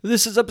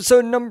This is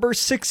episode number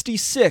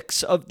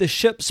 66 of the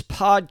Ships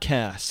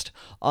Podcast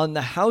on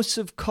the House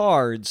of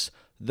Cards,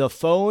 the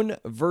phone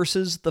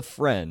versus the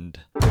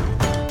friend.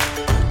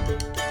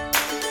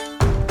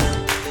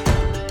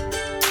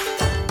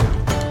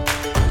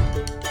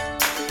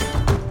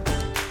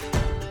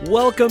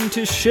 Welcome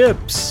to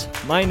Ships.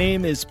 My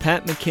name is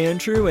Pat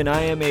McAndrew, and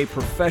I am a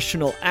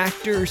professional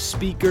actor,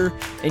 speaker,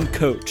 and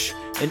coach.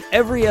 In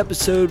every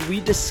episode, we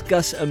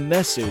discuss a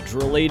message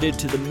related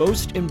to the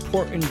most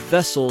important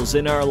vessels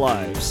in our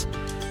lives.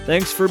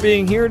 Thanks for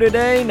being here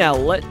today. Now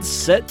let's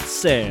set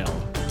sail.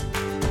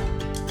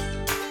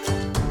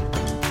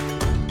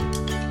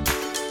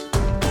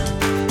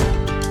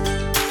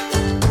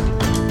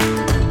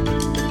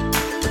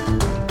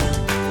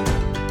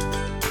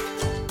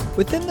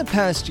 Within the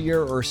past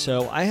year or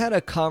so, I had a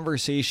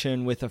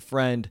conversation with a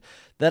friend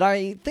that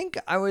I think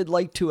I would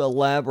like to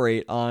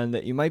elaborate on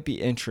that you might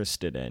be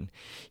interested in.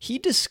 He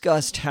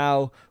discussed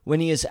how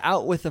when he is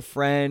out with a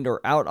friend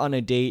or out on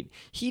a date,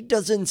 he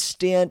doesn't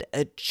stand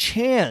a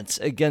chance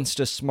against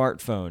a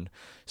smartphone.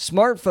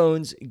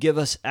 Smartphones give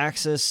us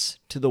access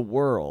to the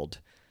world.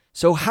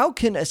 So how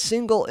can a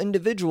single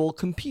individual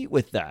compete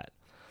with that?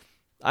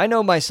 I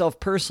know myself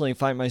personally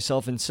find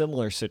myself in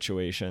similar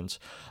situations.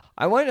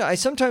 I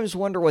sometimes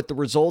wonder what the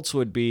results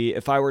would be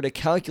if I were to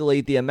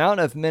calculate the amount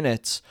of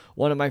minutes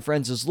one of my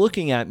friends is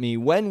looking at me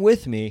when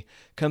with me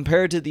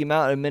compared to the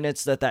amount of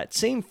minutes that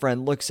same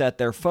friend looks at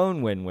their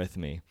phone when with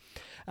me.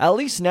 At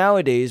least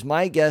nowadays,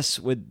 my guess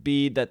would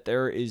be that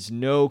there is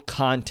no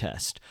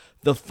contest.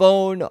 The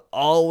phone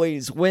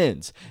always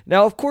wins.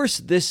 Now, of course,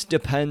 this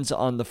depends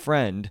on the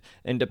friend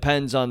and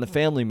depends on the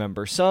family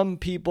member. Some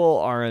people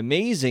are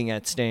amazing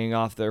at staying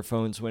off their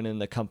phones when in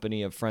the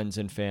company of friends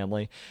and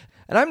family.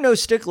 And I'm no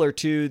stickler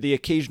to the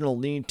occasional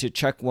need to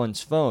check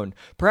one's phone.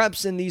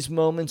 Perhaps in these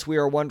moments we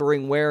are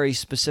wondering where a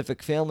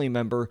specific family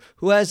member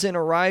who hasn't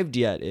arrived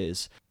yet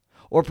is.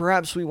 Or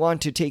perhaps we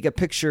want to take a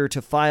picture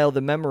to file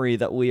the memory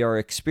that we are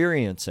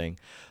experiencing.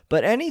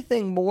 But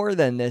anything more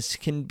than this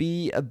can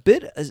be a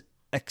bit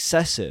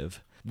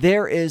excessive.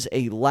 There is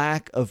a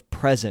lack of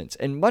presence,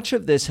 and much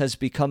of this has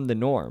become the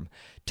norm.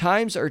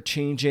 Times are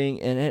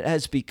changing, and it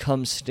has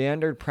become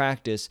standard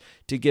practice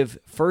to give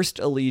first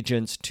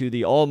allegiance to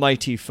the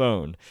almighty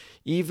phone,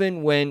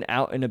 even when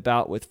out and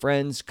about with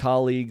friends,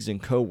 colleagues,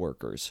 and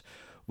coworkers.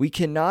 We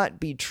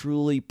cannot be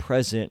truly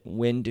present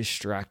when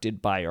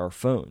distracted by our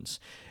phones.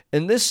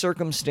 In this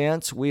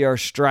circumstance, we are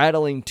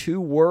straddling two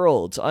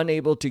worlds,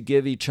 unable to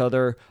give each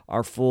other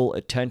our full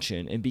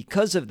attention. And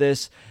because of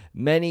this,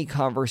 many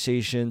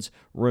conversations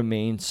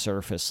remain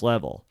surface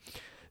level.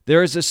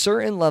 There is a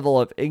certain level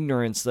of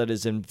ignorance that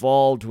is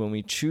involved when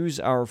we choose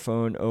our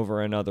phone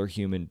over another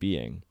human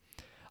being.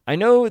 I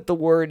know the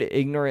word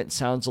ignorant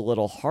sounds a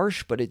little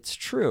harsh, but it's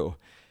true.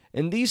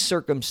 In these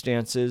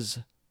circumstances,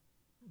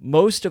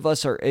 most of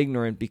us are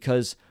ignorant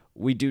because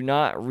we do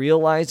not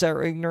realize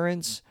our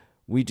ignorance.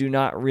 We do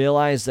not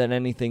realize that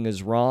anything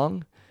is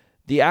wrong.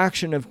 The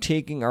action of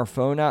taking our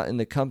phone out in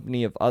the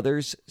company of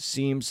others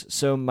seems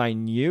so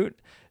minute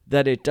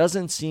that it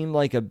doesn't seem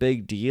like a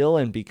big deal,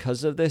 and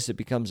because of this, it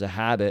becomes a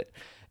habit.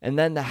 And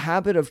then the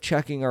habit of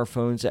checking our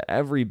phones at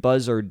every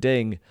buzz or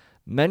ding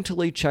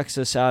mentally checks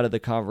us out of the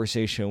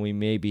conversation we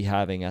may be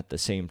having at the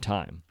same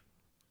time.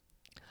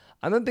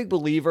 I'm a big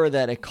believer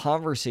that a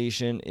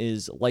conversation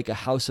is like a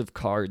house of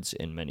cards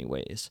in many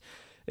ways.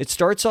 It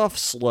starts off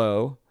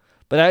slow,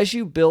 but as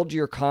you build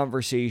your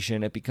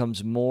conversation, it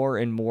becomes more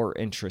and more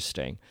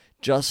interesting,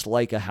 just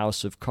like a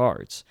house of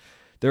cards.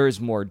 There is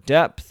more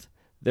depth,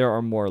 there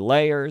are more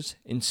layers,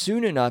 and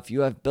soon enough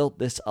you have built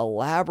this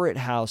elaborate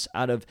house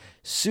out of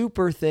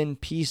super thin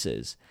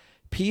pieces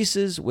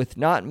with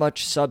not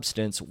much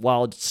substance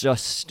while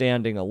just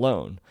standing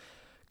alone.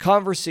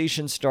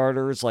 Conversation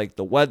starters like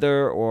the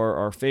weather or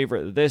our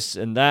favorite this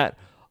and that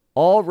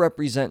all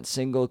represent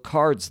single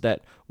cards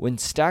that, when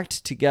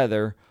stacked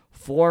together,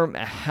 form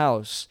a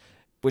house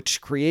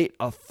which create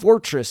a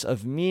fortress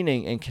of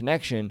meaning and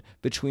connection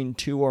between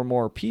two or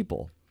more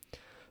people.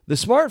 The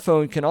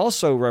smartphone can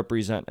also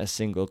represent a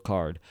single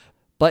card,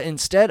 but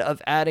instead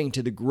of adding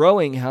to the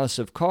growing house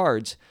of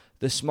cards,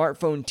 the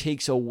smartphone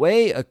takes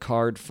away a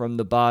card from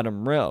the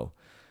bottom row.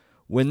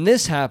 When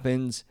this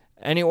happens,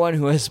 anyone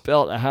who has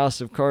built a house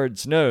of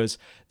cards knows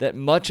that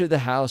much of the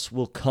house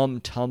will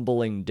come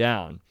tumbling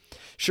down.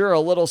 Sure,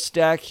 a little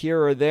stack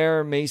here or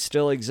there may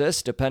still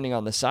exist depending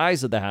on the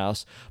size of the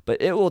house,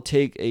 but it will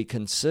take a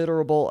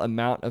considerable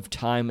amount of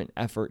time and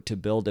effort to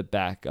build it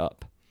back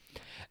up.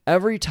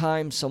 Every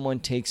time someone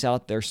takes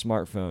out their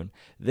smartphone,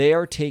 they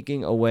are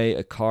taking away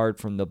a card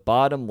from the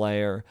bottom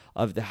layer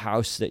of the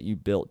house that you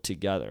built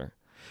together.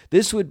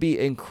 This would be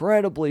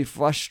incredibly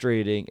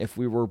frustrating if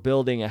we were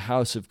building a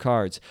house of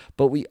cards,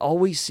 but we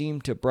always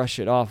seem to brush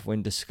it off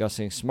when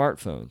discussing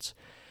smartphones.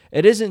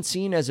 It isn't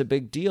seen as a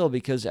big deal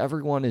because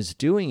everyone is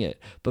doing it,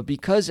 but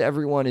because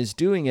everyone is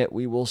doing it,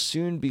 we will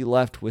soon be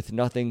left with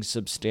nothing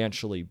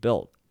substantially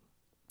built.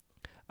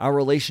 Our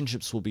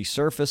relationships will be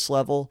surface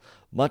level,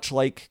 much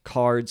like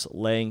cards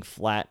laying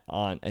flat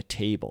on a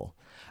table.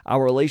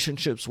 Our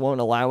relationships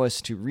won't allow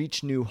us to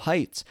reach new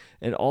heights,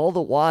 and all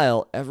the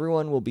while,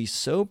 everyone will be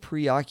so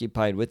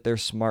preoccupied with their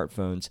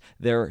smartphones,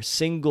 their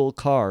single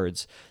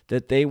cards,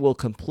 that they will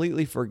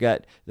completely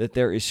forget that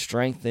there is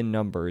strength in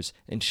numbers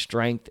and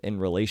strength in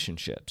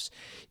relationships.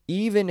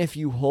 Even if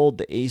you hold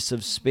the ace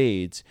of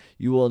spades,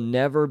 you will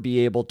never be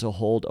able to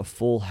hold a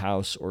full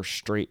house or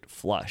straight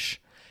flush.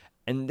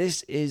 And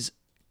this is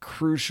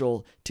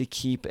crucial to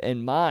keep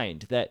in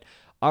mind, that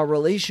our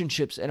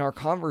relationships and our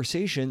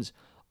conversations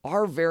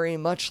are very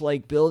much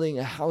like building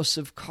a house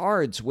of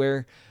cards,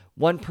 where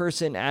one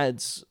person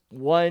adds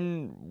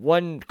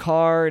one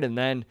card and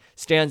then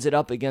stands it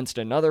up against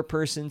another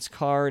person's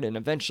card, and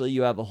eventually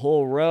you have a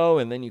whole row,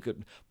 and then you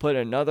could put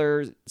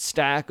another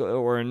stack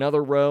or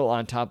another row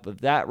on top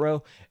of that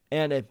row,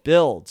 and it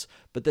builds.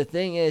 But the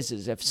thing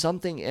is if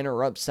something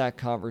interrupts that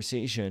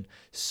conversation,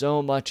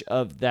 so much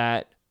of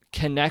that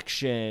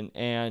connection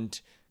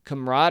and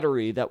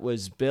camaraderie that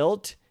was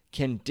built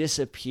can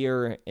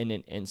disappear in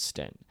an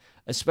instant,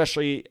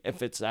 especially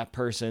if it's that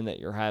person that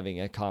you're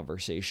having a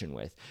conversation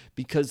with.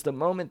 Because the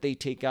moment they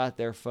take out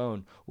their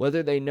phone,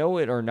 whether they know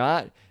it or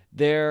not,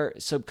 they're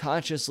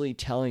subconsciously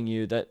telling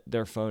you that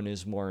their phone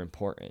is more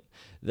important,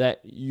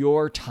 that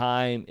your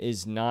time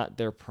is not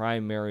their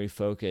primary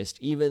focus,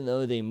 even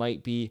though they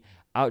might be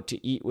out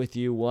to eat with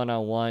you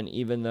one-on-one,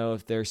 even though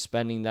if they're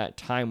spending that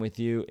time with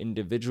you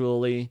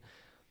individually.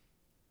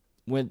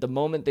 When the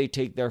moment they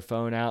take their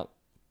phone out,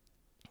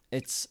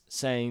 it's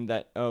saying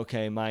that,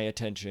 okay, my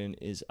attention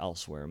is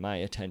elsewhere. My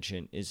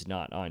attention is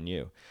not on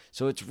you.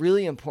 So it's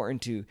really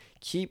important to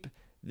keep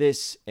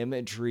this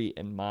imagery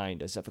in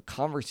mind, as if a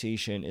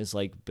conversation is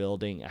like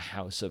building a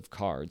house of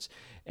cards,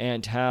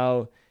 and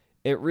how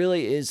it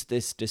really is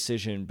this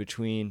decision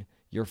between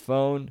your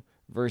phone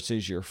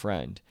versus your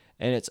friend.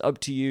 And it's up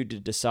to you to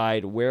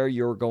decide where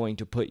you're going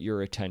to put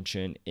your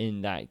attention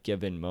in that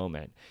given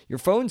moment. Your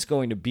phone's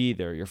going to be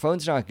there. Your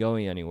phone's not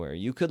going anywhere.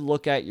 You could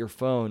look at your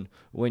phone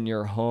when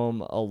you're home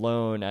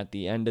alone at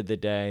the end of the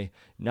day,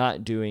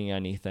 not doing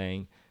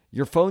anything.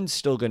 Your phone's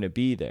still going to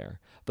be there.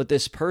 But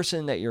this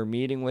person that you're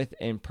meeting with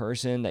in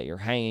person, that you're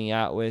hanging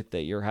out with,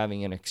 that you're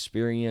having an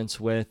experience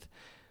with,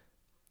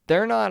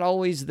 they're not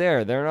always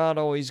there. They're not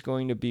always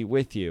going to be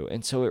with you.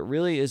 And so it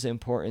really is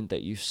important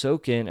that you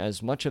soak in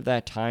as much of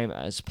that time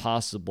as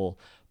possible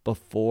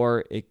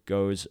before it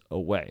goes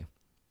away.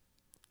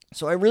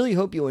 So I really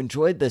hope you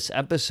enjoyed this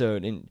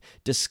episode in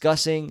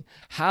discussing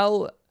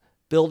how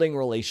building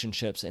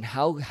relationships and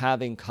how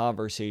having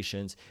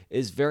conversations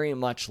is very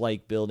much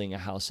like building a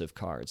house of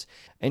cards,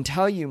 and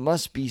how you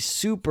must be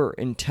super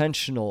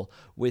intentional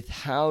with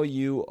how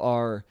you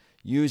are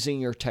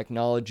using your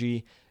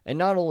technology, and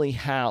not only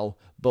how,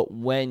 but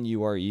when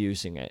you are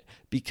using it.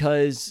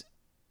 Because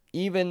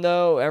even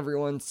though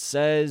everyone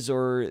says,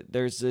 or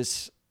there's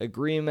this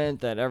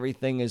agreement that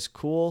everything is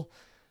cool,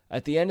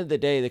 at the end of the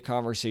day, the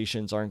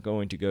conversations aren't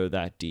going to go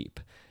that deep.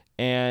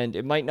 And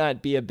it might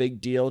not be a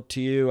big deal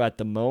to you at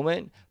the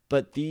moment,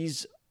 but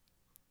these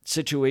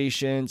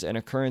situations and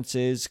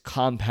occurrences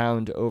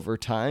compound over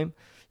time.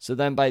 So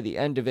then by the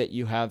end of it,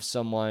 you have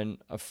someone,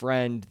 a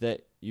friend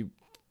that you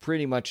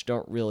pretty much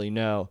don't really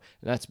know.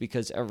 And that's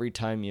because every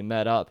time you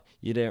met up,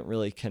 you didn't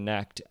really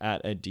connect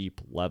at a deep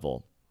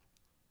level.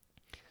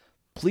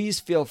 Please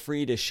feel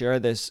free to share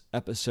this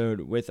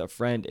episode with a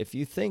friend if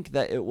you think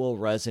that it will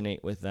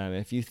resonate with them.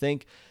 If you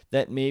think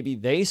that maybe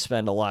they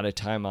spend a lot of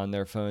time on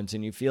their phones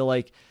and you feel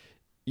like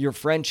your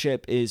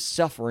friendship is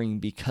suffering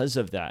because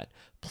of that,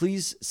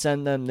 please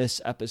send them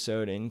this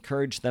episode and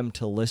encourage them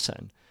to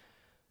listen.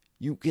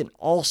 You can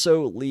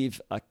also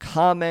leave a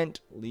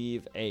comment,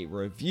 leave a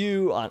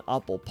review on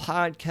Apple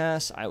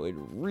Podcasts. I would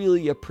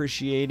really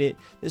appreciate it.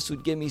 This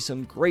would give me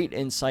some great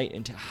insight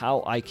into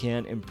how I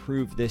can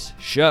improve this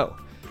show.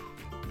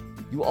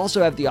 You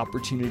also have the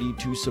opportunity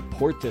to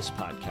support this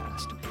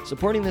podcast.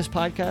 Supporting this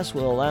podcast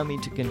will allow me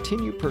to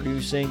continue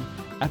producing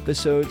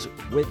episodes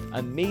with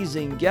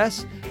amazing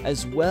guests,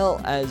 as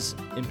well as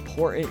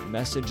important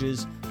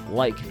messages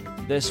like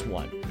this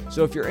one.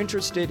 So if you're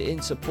interested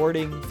in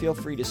supporting, feel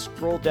free to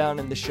scroll down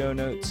in the show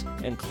notes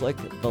and click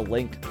the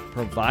link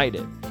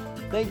provided.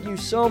 Thank you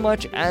so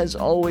much, as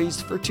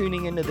always, for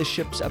tuning into the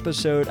Ships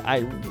episode. I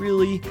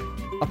really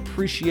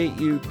appreciate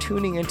you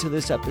tuning into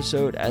this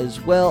episode,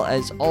 as well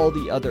as all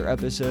the other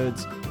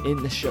episodes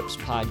in the Ships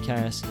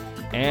podcast.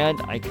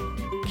 And I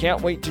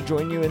can't wait to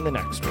join you in the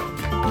next one.